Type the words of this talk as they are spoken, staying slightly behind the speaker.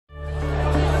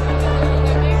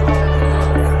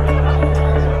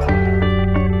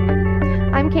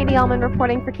Katie Uhlmann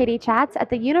reporting for Katie Chats at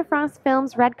the Unifrance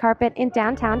Films red carpet in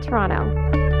downtown Toronto.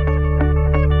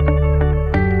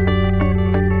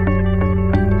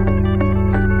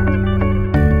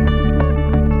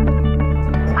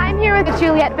 I'm here with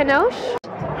Juliette Binoche.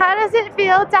 How does it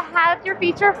feel to have your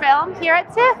feature film here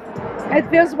at TIFF? It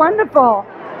feels wonderful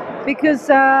because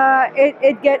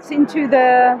it gets into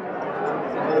the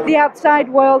outside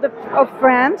world of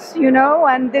France, you know,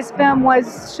 and this film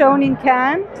was shown in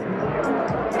Cannes,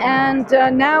 and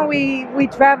now we're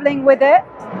traveling with it,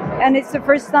 and it's the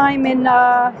first time in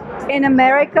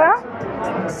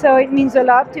America, so it means a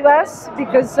lot to us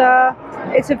because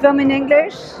it's a film in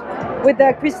English with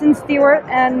Kristen Stewart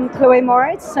and Chloe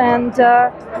Moritz, and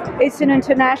it's an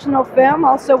international film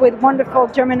also with wonderful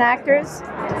German actors,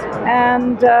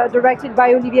 and directed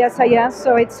by Olivier Assayas,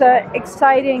 so it's an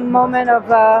exciting moment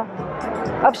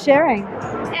of sharing.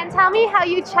 And tell me how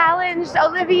you challenged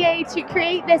Olivier to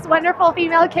create this wonderful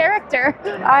female character.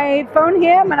 I phone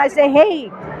him and I say,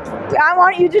 hey, I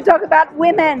want you to talk about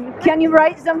women. Can you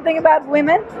write something about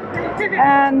women?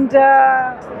 And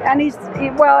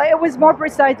well, it was more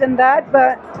precise than that,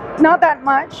 but not that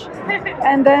much.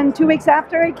 And then 2 weeks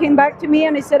after, he came back to me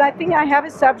and he said, I think I have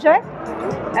a subject.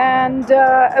 And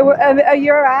a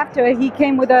year after, he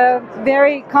came with a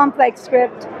very complex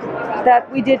script that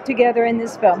we did together in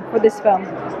this film, for this film.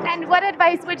 And what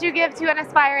advice would you give to an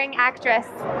aspiring actress?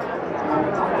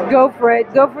 Go for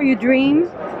it. Go for your dream.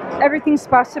 Everything's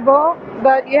possible,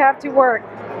 but you have to work.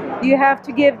 You have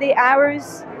to give the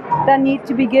hours that need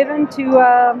to be given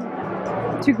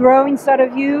to grow inside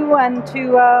of you, and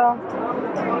to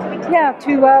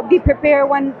be prepared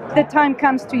when the time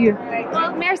comes to you.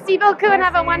 Well, merci beaucoup and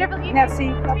have a wonderful evening. Merci.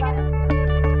 Bye-bye.